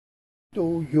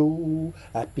To you,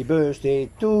 happy birthday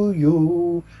to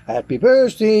you, happy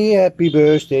birthday, happy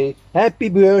birthday, happy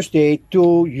birthday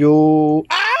to you.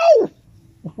 Ow!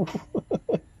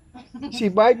 She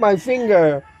bite my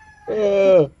finger.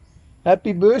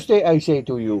 Happy birthday, I say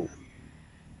to you.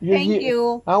 Thank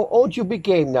you. How old you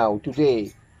became now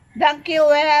today? Thank you,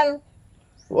 well.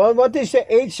 Well, what is the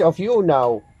age of you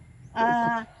now?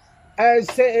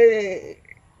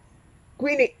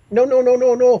 Queenie,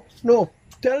 no.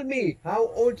 Tell me, how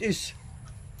old is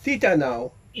Tita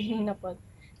now?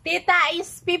 Tita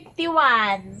is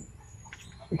 51.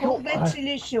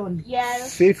 Congratulations.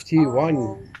 Yes.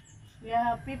 51.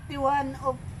 Yeah, 51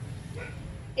 of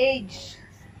age.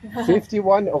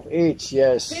 51 of age,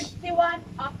 yes. 51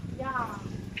 of yeah.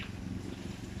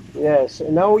 Yes.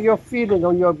 Now you're feeling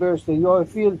on your birthday. You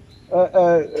feel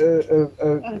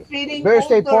I'm feeling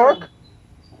birthday older. pork.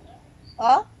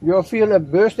 Huh? You feel a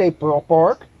birthday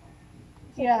pork.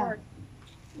 Yeah.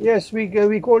 Yes, we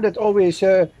call that always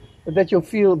that you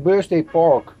feel birthday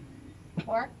pork.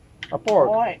 Pork? A pork.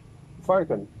 Pork.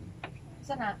 Varken.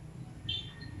 Isa na?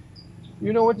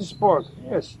 You know what is pork?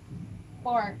 Yes.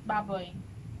 Pork, baboy.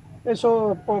 And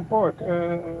so pork.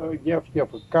 You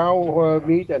have a cow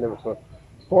meat and a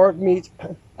pork meat.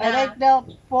 I like the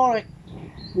pork.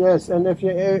 Yes, and if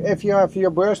you have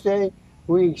your birthday,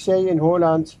 we say in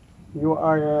Holland, you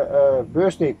are a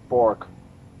birthday pork.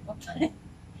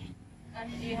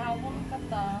 And you have one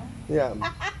kata. Yeah.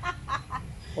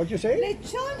 What you say?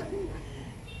 Lechon.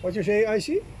 What you say, I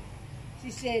see?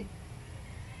 She said,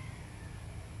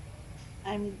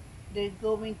 they're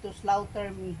going to slaughter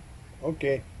me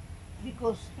Okay.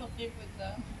 because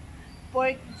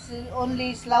pork is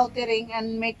only slaughtering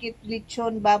and make it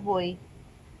lechon baboy.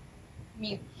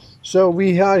 Meat. So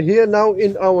we are here now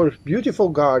in our beautiful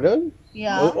garden.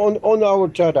 Yeah. On our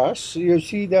terrace. You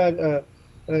see that.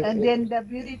 And then the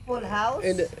beautiful house.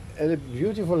 And a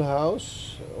beautiful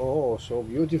house. Oh, so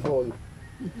beautiful.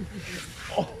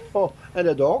 And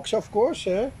the dogs, of course.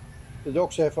 The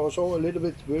dogs have also a little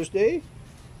bit birthday.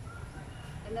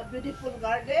 And a beautiful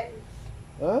garden.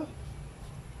 Huh?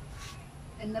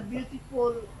 And a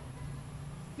beautiful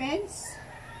fence.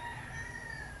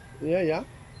 Yeah.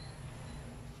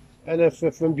 And a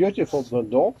beautiful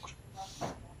dog.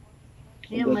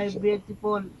 Yeah, my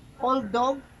beautiful old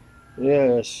dog.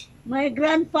 Yes. My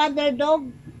grandfather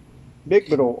dog. Big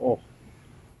bro. Oh.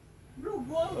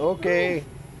 Okay.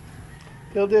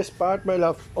 Till this part, my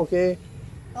love. Okay.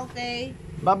 Okay.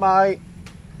 Bye-bye.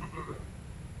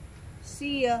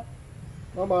 See ya.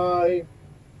 Bye-bye.